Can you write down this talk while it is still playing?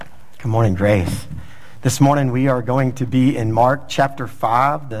Good morning, Grace. This morning we are going to be in Mark chapter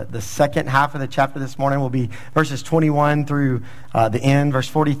 5. The second half of the chapter this morning will be verses 21 through the end, verse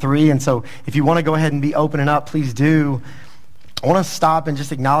 43. And so if you want to go ahead and be opening up, please do. I want to stop and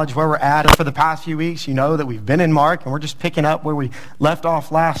just acknowledge where we're at. And for the past few weeks, you know that we've been in Mark, and we're just picking up where we left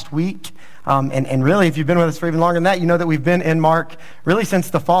off last week. And really, if you've been with us for even longer than that, you know that we've been in Mark really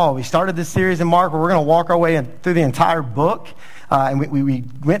since the fall. We started this series in Mark where we're going to walk our way through the entire book. And we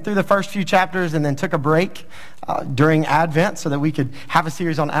went through the first few chapters and then took a break during Advent so that we could have a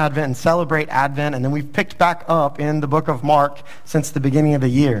series on Advent and celebrate Advent. And then we've picked back up in the book of Mark since the beginning of the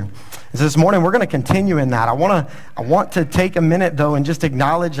year. And so this morning we're going to continue in that. I want to take a minute, though, and just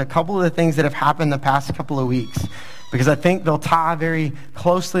acknowledge a couple of the things that have happened the past couple of weeks, because I think they'll tie very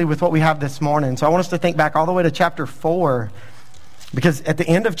closely with what we have this morning. So I want us to think back all the way to chapter 4, because at the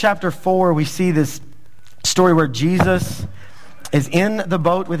end of chapter 4, we see this story where Jesus is in the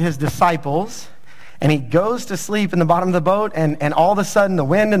boat with his disciples, and he goes to sleep in the bottom of the boat, and all of a sudden the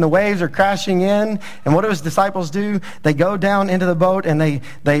wind and the waves are crashing in. And what do his disciples do? They go down into the boat, and they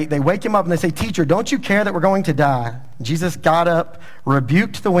wake him up, and they say, "Teacher, don't you care that we're going to die?" Jesus got up,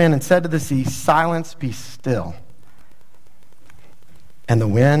 rebuked the wind, and said to the sea, "Silence, be still." And the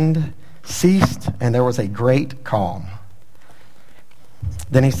wind ceased, and there was a great calm.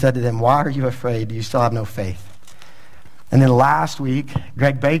 Then he said to them, "Why are you afraid? Do you still have no faith?" And then last week,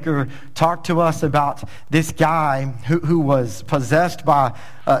 Greg Baker talked to us about this guy who was possessed by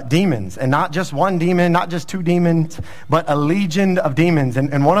demons. And not just one demon, not just two demons, but a legion of demons.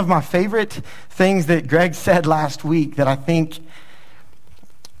 And one of my favorite things that Greg said last week that I think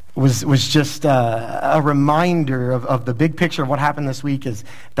was just a reminder of the big picture of what happened this week is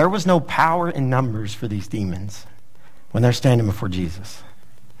there was no power in numbers for these demons when they're standing before Jesus.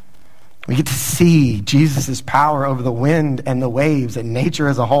 We get to see Jesus' power over the wind and the waves and nature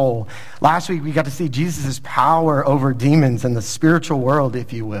as a whole. Last week, we got to see Jesus' power over demons and the spiritual world,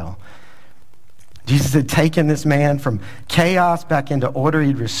 if you will. Jesus had taken this man from chaos back into order.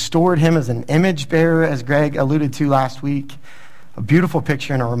 He'd restored him as an image bearer, as Greg alluded to last week. A beautiful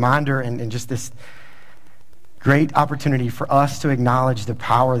picture and a reminder and just this great opportunity for us to acknowledge the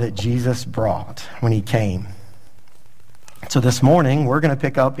power that Jesus brought when he came. So this morning, we're going to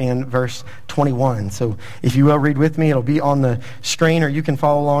pick up in verse 21. So if you will read with me, it'll be on the screen, or you can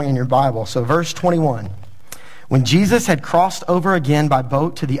follow along in your Bible. So verse 21. When Jesus had crossed over again by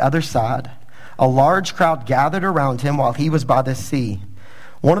boat to the other side, a large crowd gathered around him while he was by the sea.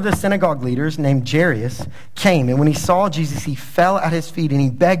 One of the synagogue leaders, named Jairus, came, and when he saw Jesus, he fell at his feet, and he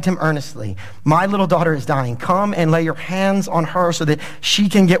begged him earnestly, "My little daughter is dying. Come and lay your hands on her so that she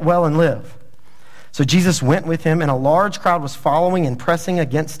can get well and live." So Jesus went with him, and a large crowd was following and pressing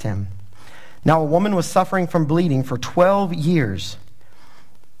against him. Now a woman was suffering from bleeding for 12 years,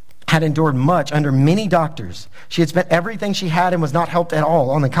 had endured much under many doctors. She had spent everything she had and was not helped at all.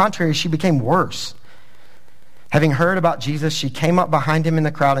 On the contrary, she became worse. Having heard about Jesus, she came up behind him in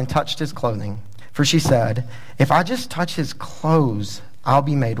the crowd and touched his clothing. For she said, "If I just touch his clothes, I'll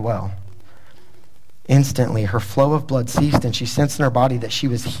be made well." Instantly, her flow of blood ceased, and she sensed in her body that she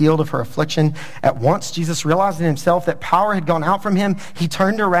was healed of her affliction. At once, Jesus realized in himself that power had gone out from him. He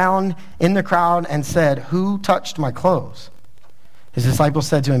turned around in the crowd and said, "Who touched my clothes?" His disciples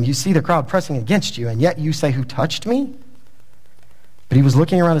said to him, "You see the crowd pressing against you, and yet you say, 'Who touched me?'" But he was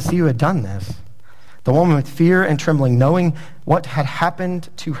looking around to see who had done this. The woman, with fear and trembling, knowing what had happened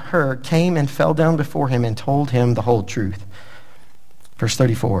to her, came and fell down before him and told him the whole truth. Verse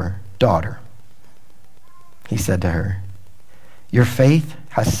 34, "Daughter," he said to her, "your faith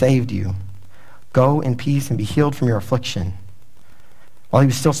has saved you. Go in peace and be healed from your affliction." While he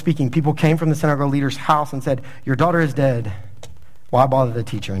was still speaking, people came from the synagogue leader's house and said, "Your daughter is dead. Why bother the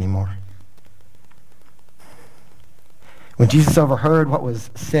teacher anymore?" When Jesus overheard what was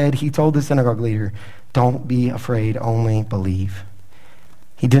said, he told the synagogue leader, "Don't be afraid, only believe."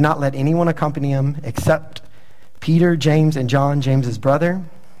 He did not let anyone accompany him except Peter, James, and John, James's brother.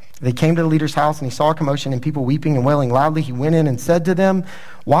 They came to the leader's house, and he saw a commotion and people weeping and wailing loudly. He went in and said to them,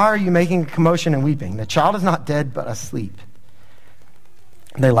 "Why are you making a commotion and weeping? The child is not dead, but asleep."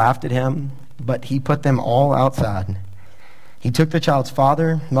 They laughed at him, but he put them all outside. He took the child's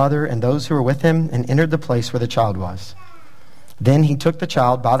father, mother, and those who were with him and entered the place where the child was. Then he took the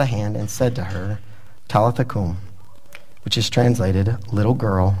child by the hand and said to her, "Talitha cum," which is translated, "Little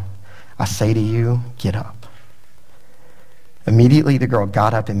girl, I say to you, get up." Immediately the girl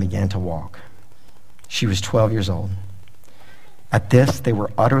got up and began to walk. She was 12 years old. At this, they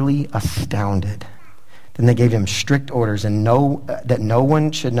were utterly astounded. Then they gave him strict orders that no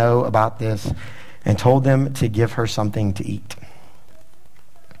one should know about this, and told them to give her something to eat.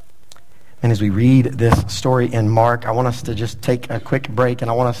 And as we read this story in Mark, I want us to just take a quick break, and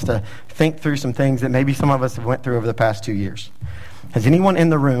I want us to think through some things that maybe some of us have went through over the past 2 years. Has anyone in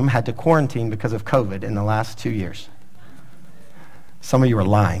the room had to quarantine because of COVID in the last 2 years? Some of you are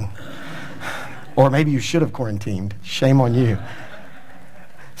lying. Or maybe you should have quarantined. Shame on you.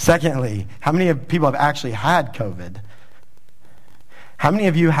 Secondly, how many people have actually had COVID? How many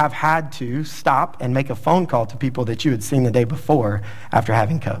of you have had to stop and make a phone call to people that you had seen the day before after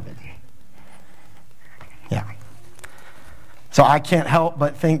having COVID? Yeah. So I can't help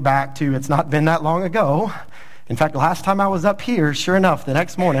but think back to, it's not been that long ago. In fact, the last time I was up here, sure enough, the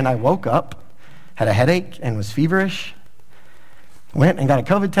next morning I woke up, had a headache, and was feverish. Went and got a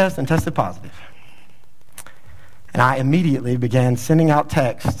COVID test and tested positive. And I immediately began sending out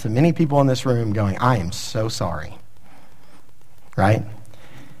texts to many people in this room going, I am so sorry. Right?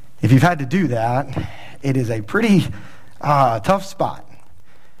 If you've had to do that, it is a pretty tough spot.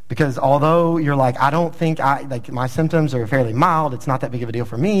 Because although you're like, I don't think my symptoms are fairly mild, it's not that big of a deal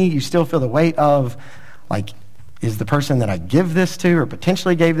for me, you still feel the weight of, like, is the person that I give this to or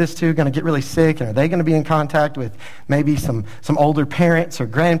potentially gave this to going to get really sick? And are they going to be in contact with maybe some older parents or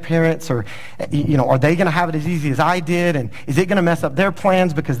grandparents? Or, are they going to have it as easy as I did? And is it going to mess up their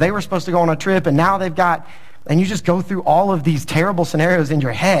plans because they were supposed to go on a trip and now they've got... And you just go through all of these terrible scenarios in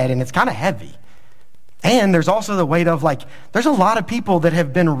your head, and it's kind of heavy. And there's also the weight of, like, there's a lot of people that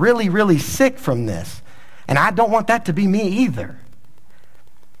have been really, really sick from this. And I don't want that to be me either.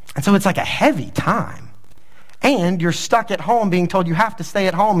 And so it's like a heavy time. And you're stuck at home being told you have to stay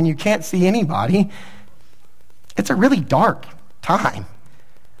at home and you can't see anybody. It's a really dark time.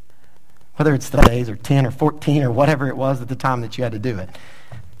 Whether it's 3 days or 10 or 14 or whatever it was at the time that you had to do it.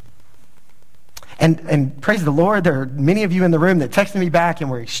 And praise the Lord, there are many of you in the room that texted me back and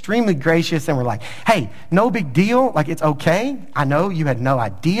were extremely gracious and were like, hey, no big deal. Like, it's okay. I know you had no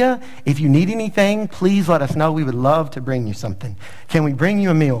idea. If you need anything, please let us know. We would love to bring you something. Can we bring you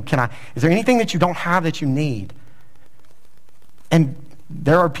a meal? Is there anything that you don't have that you need? And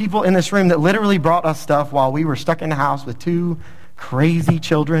there are people in this room that literally brought us stuff while we were stuck in the house with 2 crazy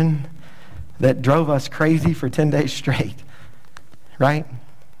children that drove us crazy for 10 days straight. Right?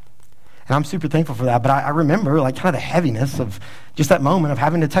 And I'm super thankful for that. But I remember, like, kind of the heaviness of just that moment of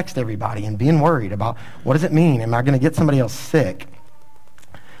having to text everybody and being worried about, what does it mean? Am I going to get somebody else sick?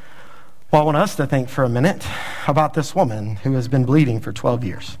 Well, I want us to think for a minute about this woman who has been bleeding for 12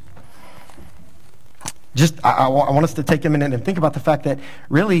 years. I want us to take a minute and think about the fact that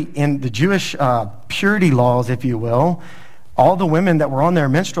really in the Jewish purity laws, if you will, all the women that were on their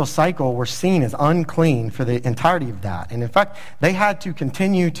menstrual cycle were seen as unclean for the entirety of that. And in fact, they had to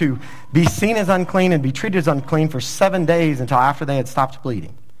continue to be seen as unclean and be treated as unclean for 7 days until after they had stopped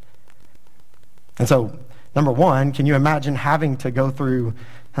bleeding. And so, number one, can you imagine having to go through,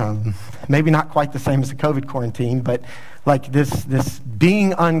 maybe not quite the same as the COVID quarantine, but like this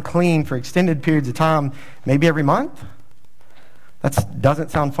being unclean for extended periods of time, maybe every month? That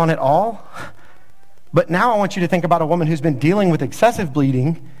doesn't sound fun at all. But now I want you to think about a woman who's been dealing with excessive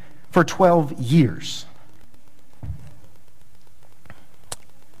bleeding for 12 years.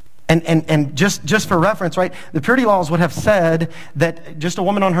 And just for reference, right, the purity laws would have said that just a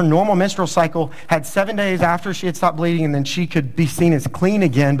woman on her normal menstrual cycle had 7 days after she had stopped bleeding, and then she could be seen as clean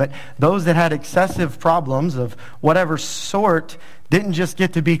again. But those that had excessive problems of whatever sort didn't just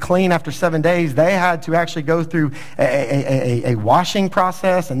get to be clean after 7 days. They had to actually go through a washing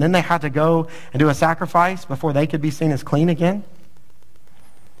process, and then they had to go and do a sacrifice before they could be seen as clean again.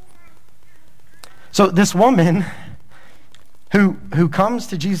 So this woman who comes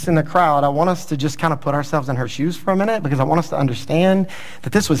to Jesus in the crowd, I want us to just kind of put ourselves in her shoes for a minute, because I want us to understand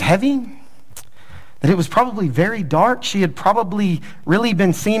that this was heavy, that it was probably very dark. She had probably really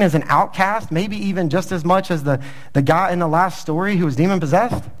been seen as an outcast, maybe even just as much as the guy in the last story who was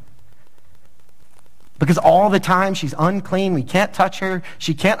demon-possessed. Because all the time she's unclean, we can't touch her.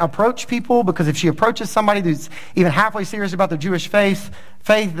 She can't approach people, because if she approaches somebody who's even halfway serious about their Jewish faith,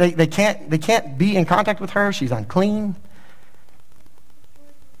 they can't be in contact with her. She's unclean.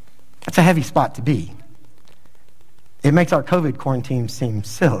 That's a heavy spot to be. It makes our COVID quarantine seem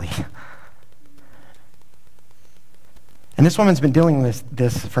silly. And this woman's been dealing with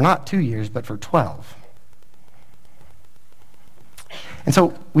this for not 2 years, but for 12. And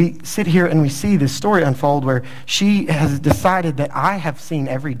so we sit here and we see this story unfold where she has decided that I have seen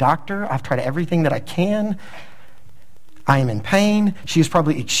every doctor. I've tried everything that I can. I am in pain. She is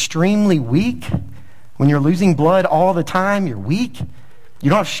probably extremely weak. When you're losing blood all the time, you're weak. You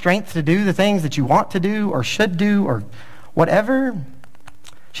don't have strength to do the things that you want to do or should do or whatever.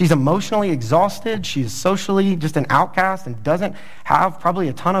 She's emotionally exhausted. She's socially just an outcast and doesn't have probably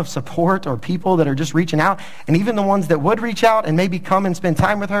a ton of support or people that are just reaching out. And even the ones that would reach out and maybe come and spend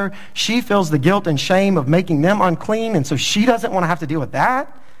time with her, she feels the guilt and shame of making them unclean. And so she doesn't want to have to deal with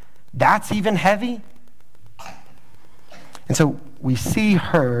that. That's even heavy. And so we see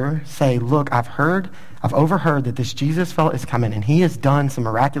her say, look, I've overheard that this Jesus fellow is coming and he has done some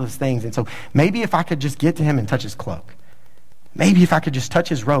miraculous things. And so maybe if I could just get to him and touch his cloak, maybe if I could just touch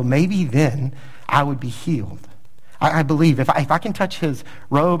his robe, maybe then I would be healed. I believe if I can touch his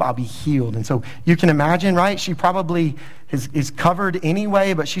robe, I'll be healed. And so you can imagine, right? She probably is covered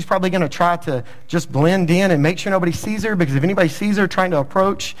anyway, but she's probably going to try to just blend in and make sure nobody sees her, because if anybody sees her trying to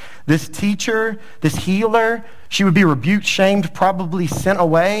approach this teacher, this healer, she would be rebuked, shamed, probably sent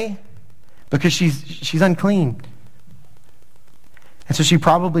away because she's unclean. And so she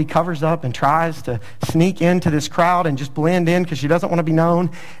probably covers up and tries to sneak into this crowd and just blend in because she doesn't want to be known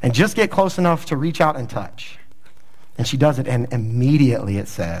and just get close enough to reach out and touch. And she does it, and immediately it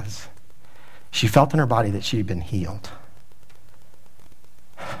says, she felt in her body that she had been healed.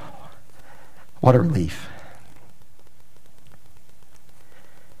 What a relief.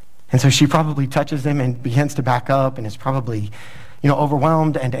 And so she probably touches him and begins to back up and is probably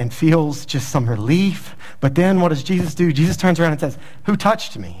overwhelmed and feels just some relief. But then what does Jesus do? Jesus turns around and says, who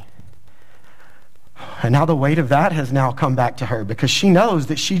touched me? And now the weight of that has now come back to her because she knows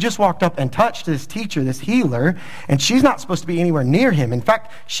that she just walked up and touched this teacher, this healer, and she's not supposed to be anywhere near him. In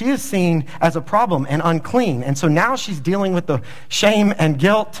fact, she is seen as a problem and unclean. And so now she's dealing with the shame and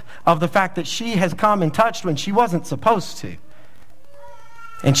guilt of the fact that she has come and touched when she wasn't supposed to.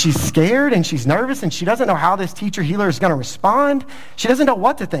 And she's scared and she's nervous and she doesn't know how this teacher healer is going to respond. She doesn't know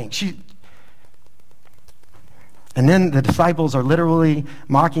what to think. And then the disciples are literally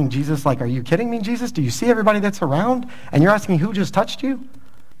mocking Jesus like, are you kidding me, Jesus? Do you see everybody that's around? And you're asking who just touched you?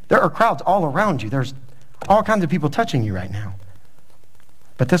 There are crowds all around you. There's all kinds of people touching you right now.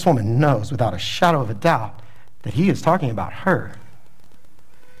 But this woman knows without a shadow of a doubt that he is talking about her.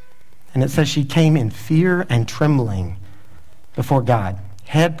 And it says she came in fear and trembling before God.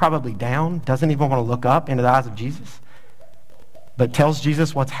 Head probably down, doesn't even want to look up into the eyes of Jesus, but tells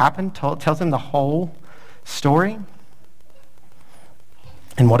Jesus what's happened, tells him the whole story.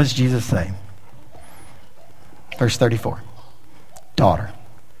 And what does Jesus say? Verse 34. Daughter,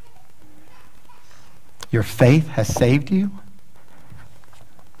 your faith has saved you.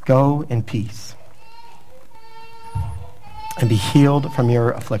 Go in peace and be healed from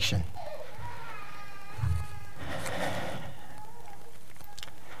your affliction.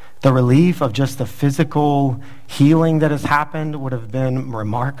 The relief of just the physical healing that has happened would have been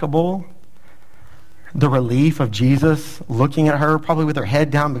remarkable. The relief of Jesus looking at her, probably with her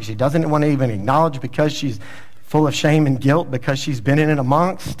head down because she doesn't want to even acknowledge because she's full of shame and guilt because she's been in it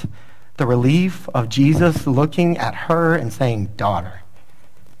amongst. The relief of Jesus looking at her and saying, daughter.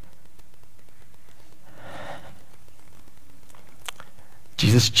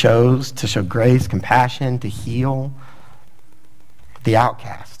 Jesus chose to show grace, compassion, to heal the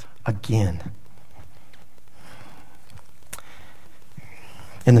outcast again.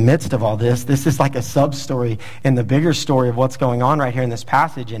 In the midst of all this is like a sub-story in the bigger story of what's going on right here in this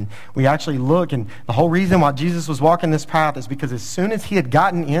passage. And we actually look, and the whole reason why Jesus was walking this path is because as soon as he had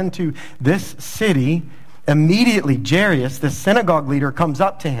gotten into this city, immediately Jairus, the synagogue leader, comes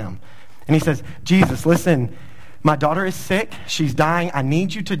up to him. And he says, Jesus, listen, my daughter is sick. She's dying. I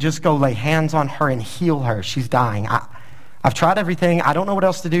need you to just go lay hands on her and heal her. She's dying. I've tried everything. I don't know what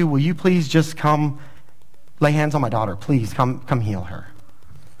else to do. Will you please just come lay hands on my daughter? Please come heal her.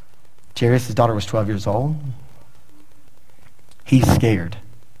 Jairus' daughter was 12 years old. He's scared.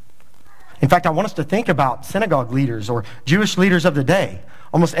 In fact, I want us to think about synagogue leaders or Jewish leaders of the day.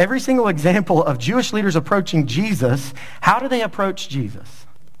 Almost every single example of Jewish leaders approaching Jesus, how do they approach Jesus?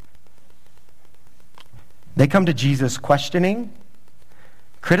 They come to Jesus questioning,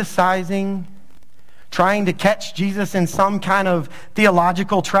 criticizing, trying to catch Jesus in some kind of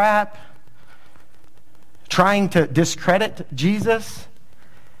theological trap, trying to discredit Jesus.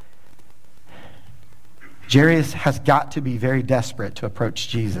 Jairus has got to be very desperate to approach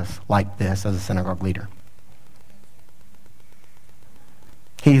Jesus like this as a synagogue leader.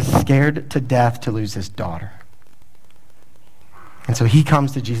 He is scared to death to lose his daughter. And so he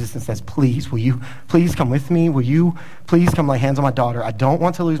comes to Jesus and says, please, will you please come with me? Will you please come lay hands on my daughter? I don't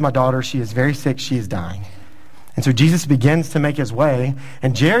want to lose my daughter. She is very sick. She is dying. And so Jesus begins to make his way.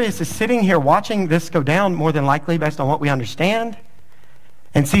 And Jairus is sitting here watching this go down, more than likely based on what we understand,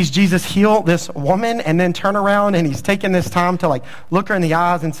 and sees Jesus heal this woman and then turn around, and he's taken this time to look her in the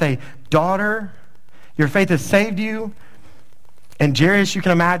eyes and say, daughter, your faith has saved you. And Jairus, you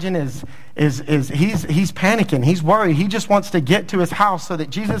can imagine, he's panicking. He's worried. He just wants to get to his house so that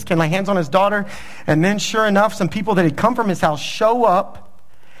Jesus can lay hands on his daughter. And then sure enough, some people that had come from his house show up,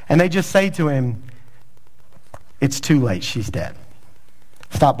 and they just say to him, "It's too late. She's dead.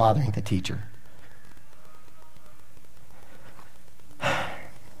 Stop bothering the teacher."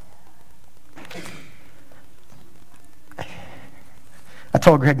 I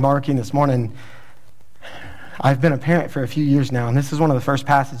told Greg Marking this morning, I've been a parent for a few years now, and this is one of the first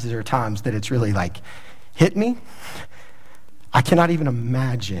passages or times that it's really like hit me. I cannot even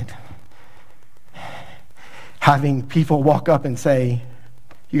imagine having people walk up and say,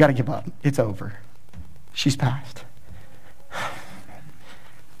 "You got to give up. It's over. She's passed."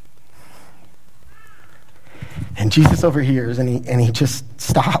 And Jesus overhears, and he just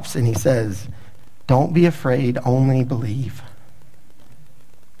stops and he says, "Don't be afraid, only believe."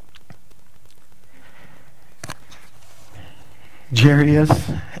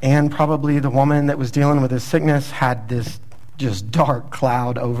 Jairus and probably the woman that was dealing with his sickness had this just dark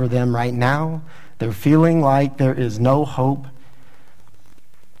cloud over them right now. They're feeling like there is no hope.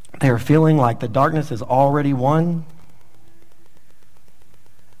 They're feeling like the darkness is already won.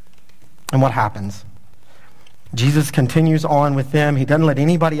 And what happens? Jesus continues on with them. He doesn't let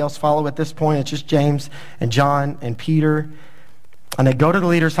anybody else follow at this point. It's just James and John and Peter. And they go to the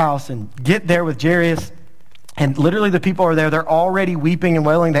leader's house and get there with Jairus. And literally the people are there. They're already weeping and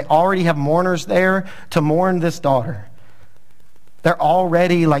wailing. They already have mourners there to mourn this daughter. They're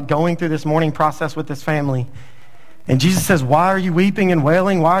already like going through this mourning process with this family. And Jesus says, "Why are you weeping and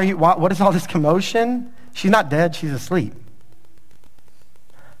wailing? What is all this commotion? She's not dead. She's asleep."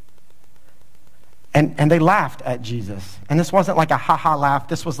 And they laughed at Jesus. And this wasn't like a ha-ha laugh.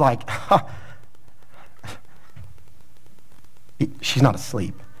 This was like, she's not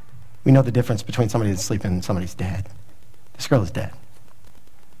asleep. We know the difference between somebody that's sleeping and somebody's dead. This girl is dead.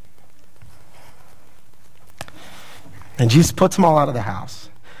 And Jesus puts them all out of the house.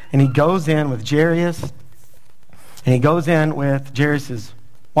 And he goes in with Jairus. And he goes in with Jairus'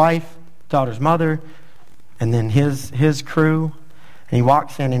 wife, daughter's mother, and then his crew. And he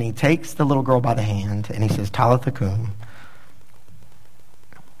walks in and he takes the little girl by the hand and he says, "Talitha kum."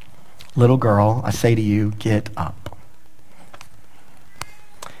 "Little girl, I say to you, get up."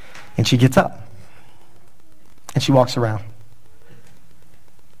 And she gets up. And she walks around.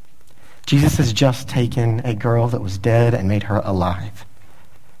 Jesus has just taken a girl that was dead and made her alive.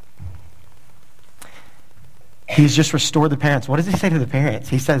 He's just restored the parents. What does he say to the parents?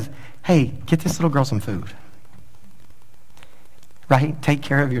 He says, "Hey, get this little girl some food. Right? Take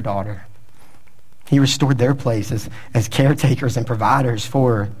care of your daughter." He restored their place as caretakers and providers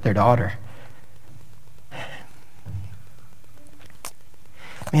for their daughter.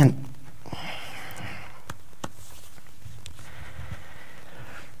 Man,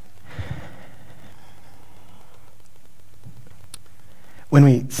 when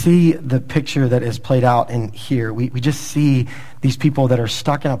we see the picture that is played out in here, we just see these people that are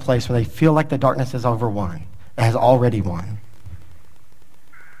stuck in a place where they feel like the darkness is overwon, has already won.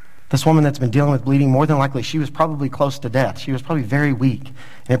 This woman that's been dealing with bleeding, more than likely, she was probably close to death. She was probably very weak.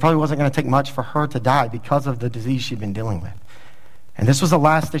 And it probably wasn't going to take much for her to die because of the disease she'd been dealing with. And this was a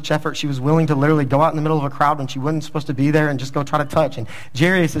last-ditch effort. She was willing to literally go out in the middle of a crowd when she wasn't supposed to be there and just go try to touch. And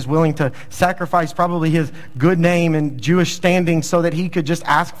Jairus is willing to sacrifice probably his good name and Jewish standing so that he could just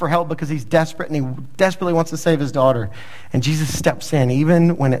ask for help because he's desperate and he desperately wants to save his daughter. And Jesus steps in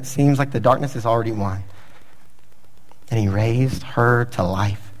even when it seems like the darkness is already won. And he raised her to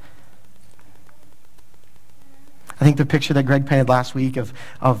life. I think the picture that Greg painted last week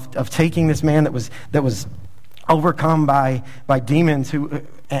of taking this man that was overcome by demons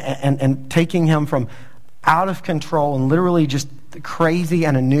and taking him from out of control and literally just crazy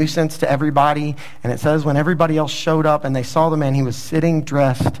and a nuisance to everybody. And it says when everybody else showed up and they saw the man, he was sitting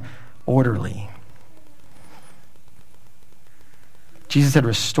dressed orderly. Jesus had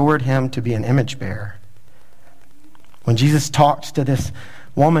restored him to be an image bearer. When Jesus talks to this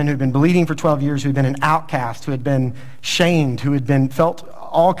woman who'd been bleeding for 12 years, who'd been an outcast, who had been shamed, who had been felt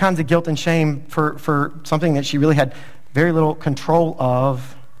all kinds of guilt and shame for something that she really had very little control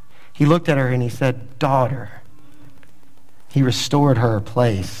of, he looked at her and he said, "Daughter." He restored her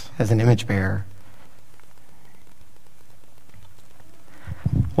place as an image bearer.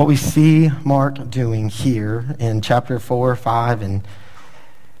 What we see Mark doing here in chapter 4, 5, and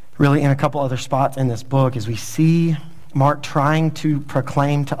really in a couple other spots in this book is we see Mark trying to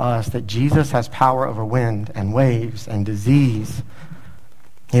proclaim to us that Jesus has power over wind and waves and disease.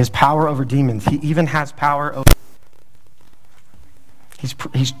 He has power over demons. He even has power over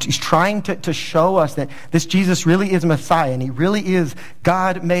He's trying to show us that this Jesus really is Messiah and he really is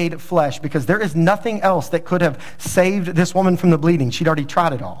God made flesh, because there is nothing else that could have saved this woman from the bleeding. She'd already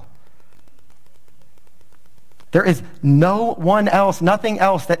tried it all. There is no one else, nothing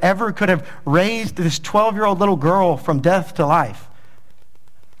else that ever could have raised this 12-year-old little girl from death to life.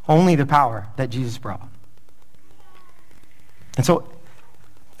 Only the power that Jesus brought. And so,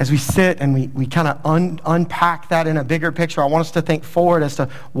 as we sit and we kind of unpack that in a bigger picture, I want us to think forward as to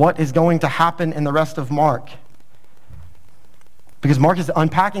what is going to happen in the rest of Mark. Because Mark is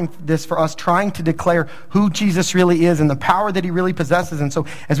unpacking this for us, trying to declare who Jesus really is and the power that he really possesses. And so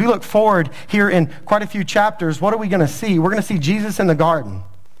as we look forward here in quite a few chapters, what are we going to see? We're going to see Jesus in the garden.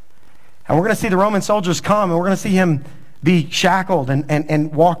 And we're going to see the Roman soldiers come, and we're going to see him be shackled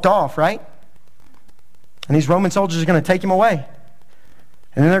and walked off, right? And these Roman soldiers are going to take him away.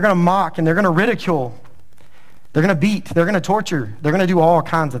 And then they're going to mock and they're going to ridicule. They're going to beat. They're going to torture. They're going to do all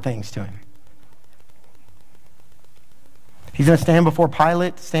kinds of things to him. He's going to stand before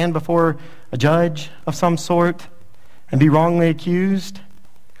Pilate, stand before a judge of some sort, and be wrongly accused.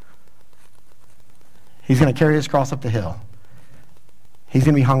 He's going to carry his cross up the hill. He's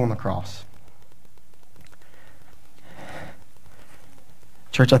going to be hung on the cross.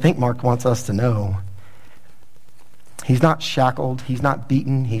 Church, I think Mark wants us to know he's not shackled, he's not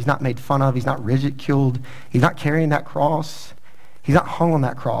beaten, he's not made fun of, he's not ridiculed, he's not carrying that cross. He's not hung on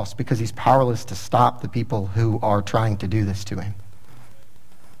that cross because he's powerless to stop the people who are trying to do this to him.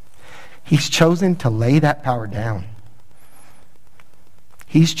 He's chosen to lay that power down.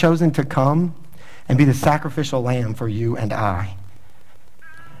 He's chosen to come and be the sacrificial lamb for you and I.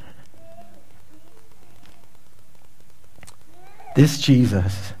 This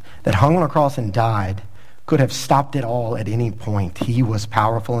Jesus that hung on a cross and died could have stopped it all at any point. He was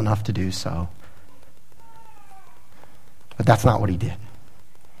powerful enough to do so. But that's not what he did.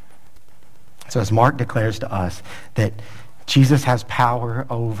 So as Mark declares to us that Jesus has power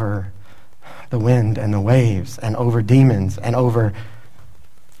over the wind and the waves and over demons and over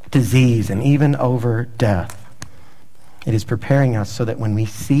disease and even over death, it is preparing us so that when we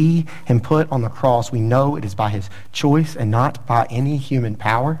see him put on the cross, we know it is by his choice and not by any human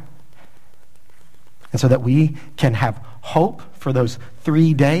power. And so that we can have hope for those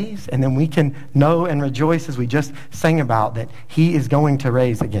 3 days, and then we can know and rejoice, as we just sang about, that he is going to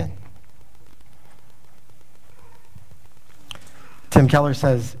raise again. Tim Keller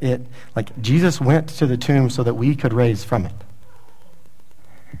says it like Jesus went to the tomb so that we could raise from it.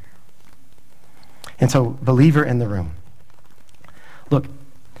 And so, believer in the room, look,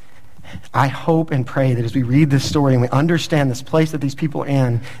 I hope and pray that as we read this story and we understand this place that these people are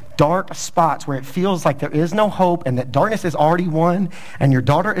in, dark spots where it feels like there is no hope and that darkness is already won and your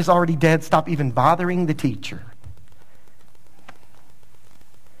daughter is already dead, stop even bothering the teacher.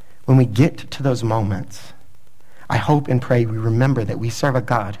 When we get to those moments, I hope and pray we remember that we serve a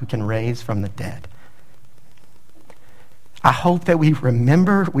God who can raise from the dead. I hope that we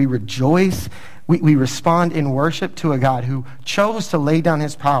remember, we rejoice, we respond in worship to a God who chose to lay down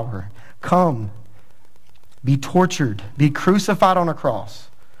his power, come, be tortured, be crucified on a cross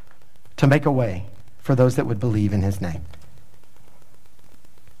to make a way for those that would believe in his name.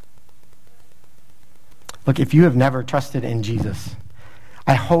 Look, if you have never trusted in Jesus,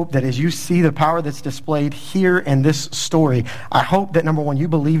 I hope that as you see the power that's displayed here in this story, I hope that, number one, you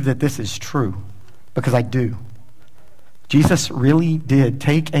believe that this is true, because I do. Jesus really did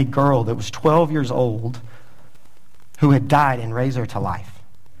take a girl that was 12 years old who had died and raise her to life.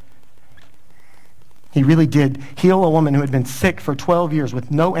 He really did heal a woman who had been sick for 12 years with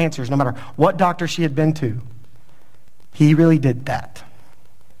no answers, no matter what doctor she had been to. He really did that.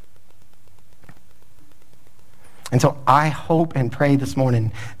 And so I hope and pray this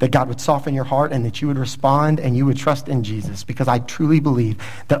morning that God would soften your heart and that you would respond and you would trust in Jesus, because I truly believe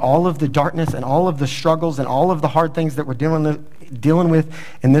that all of the darkness and all of the struggles and all of the hard things that we're dealing with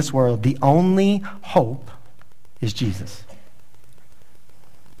in this world, the only hope is Jesus.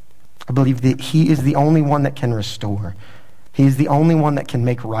 I believe that he is the only one that can restore. He is the only one that can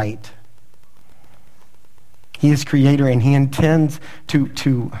make right. He is creator, and he intends to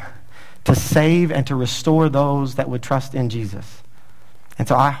save and to restore those that would trust in Jesus. And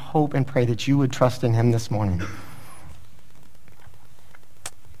so I hope and pray that you would trust in him this morning.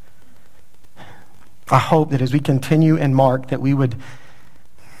 I hope that as we continue in Mark, that we would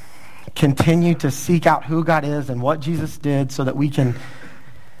continue to seek out who God is and what Jesus did, so that we can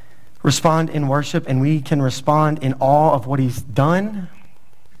respond in worship and we can respond in awe of what he's done,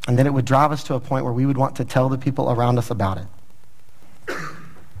 and that it would drive us to a point where we would want to tell the people around us about it.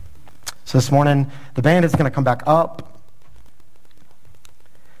 So this morning, the band is going to come back up.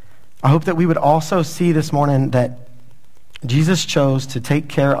 I hope that we would also see this morning that Jesus chose to take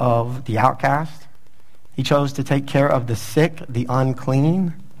care of the outcast. He chose to take care of the sick, the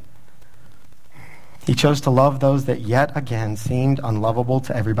unclean. He chose to love those that yet again seemed unlovable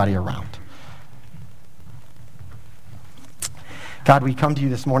to everybody around. God, we come to you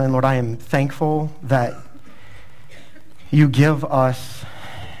this morning. Lord, I am thankful that you give us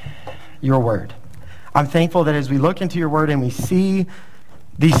your word. I'm thankful that as we look into your word and we see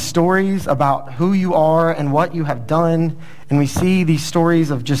these stories about who you are and what you have done, and we see these stories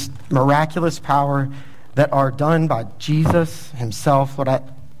of just miraculous power that are done by Jesus himself, Lord,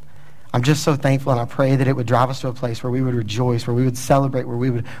 I'm just so thankful, and I pray that it would drive us to a place where we would rejoice, where we would celebrate, where we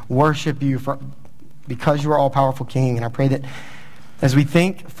would worship you because you are all-powerful King. And I pray that as we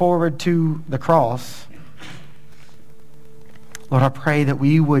think forward to the cross, Lord, I pray that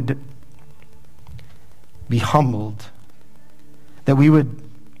we would be humbled, that we would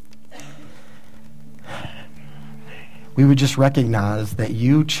just recognize that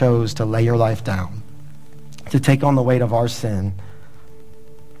you chose to lay your life down, to take on the weight of our sin,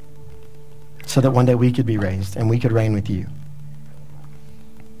 so that one day we could be raised and we could reign with you.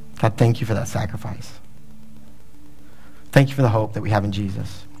 God, thank you for that sacrifice. Thank you for the hope that we have in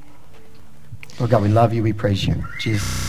Jesus. Lord God, we love you. We praise you. Jesus.